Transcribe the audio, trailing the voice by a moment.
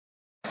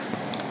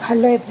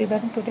Hello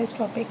everyone, today's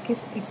topic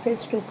is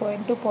exercise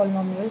 2.2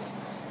 polynomials.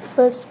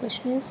 First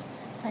question is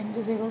find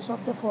the zeros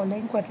of the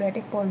following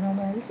quadratic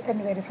polynomials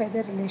and verify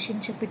the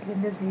relationship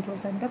between the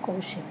zeros and the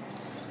quotient.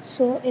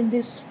 So in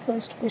this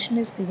first question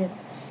is given,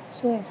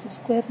 so x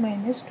square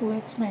minus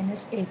 2x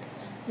minus 8.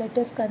 Let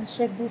us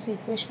construct this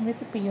equation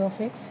with p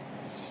of x,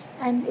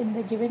 and in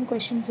the given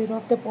question 0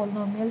 of the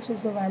polynomials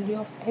is the value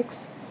of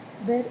x,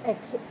 where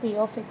p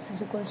of x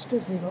is equals to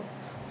 0.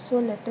 So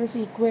let us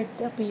equate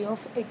the p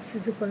of x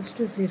is equals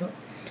to 0.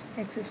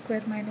 X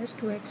square minus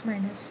 2x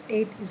minus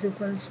 8 is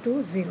equals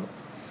to 0.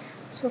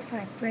 So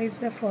factorize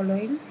the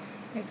following.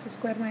 X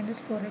square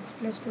minus 4x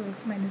plus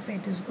 2x minus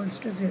 8 is equals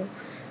to 0.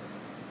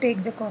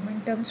 Take the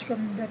common terms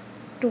from the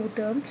two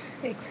terms.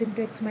 X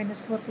into x minus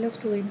 4 plus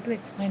 2 into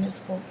x minus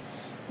 4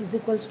 is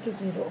equals to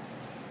 0.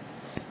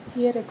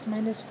 Here x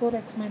minus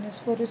 4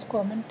 is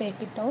common,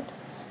 take it out.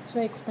 So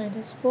x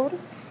minus 4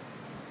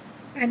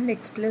 and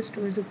x plus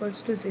 2 is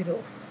equals to 0.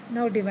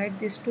 Now divide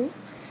these two.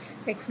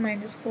 X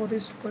minus 4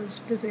 is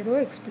equals to 0,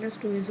 x plus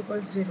 2 is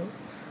equals to 0.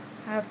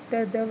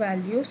 After the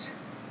values,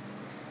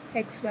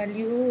 x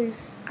value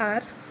is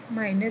r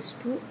minus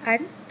 2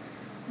 and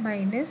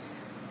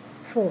minus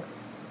 4.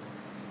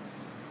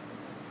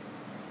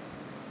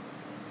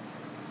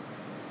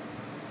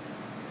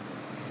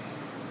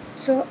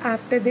 So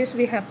after this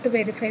we have to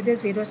verify the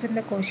zeros and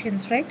the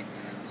quotients, right?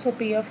 So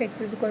p of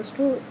x is equals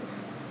to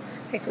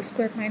x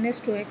square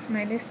minus 2x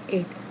minus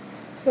 8.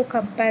 So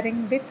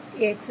comparing with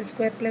ax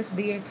square plus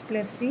bx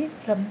plus c,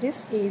 from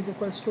this a is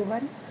equals to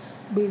 1,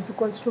 b is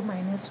equals to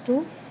minus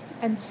 2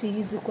 and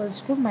c is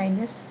equals to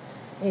minus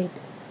 8.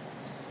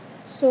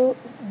 So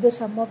the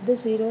sum of the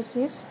zeros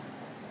is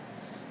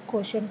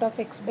quotient of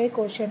x by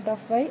quotient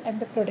of y, and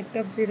the product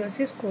of zeros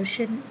is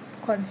quotient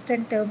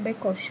constant term by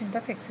quotient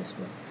of x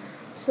square.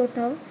 So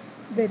now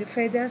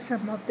verify the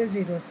sum of the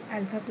zeros.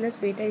 Alpha plus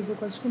beta is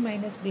equals to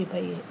minus b by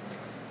a.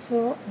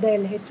 So the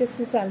LHS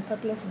is alpha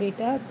plus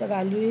beta, the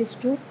value is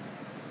 2.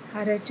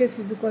 RHS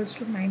is equals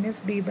to minus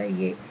b by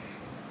a.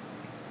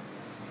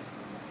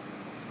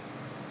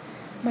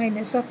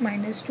 Minus of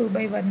minus 2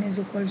 by 1 is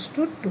equals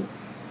to 2.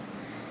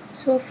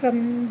 So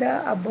from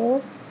the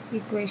above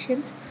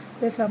equations,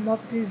 the sum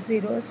of these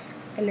zeros,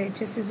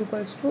 LHS is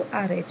equals to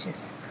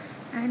RHS.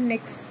 And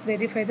next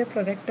verify the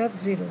product of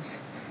zeros.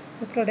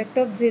 The product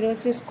of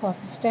zeros is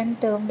constant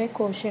term by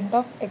quotient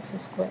of x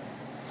square.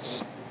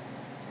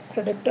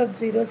 Product of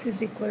zeros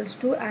is equals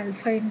to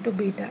alpha into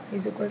beta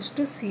is equals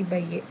to c by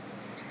a.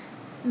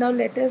 Now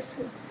let us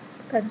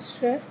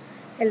consider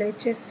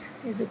LHS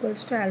is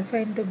equals to alpha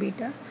into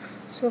beta.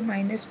 So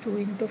minus 2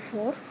 into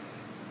 4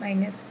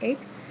 minus 8,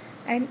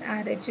 and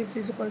RHS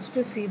is equals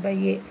to c by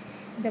a.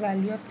 The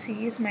value of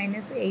c is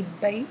minus 8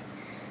 by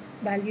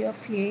value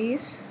of a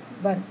is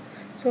 1.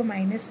 So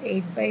minus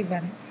 8 by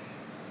 1.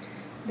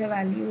 The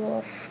value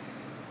of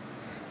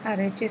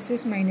RHS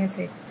is minus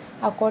 8.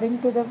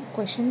 According to the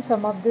question,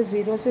 sum of the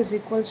zeros is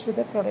equals to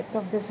the product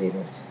of the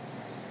zeros.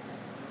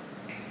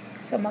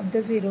 Sum of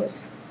the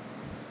zeros,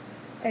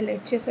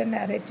 LHS and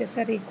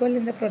RHS are equal.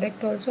 In the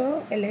product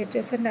also,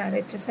 LHS and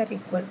RHS are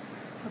equal.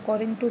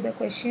 According to the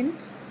question,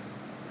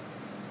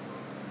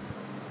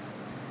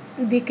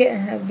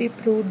 we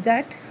proved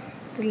that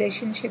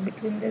relationship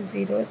between the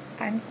zeros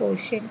and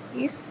quotient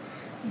is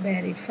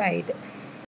verified.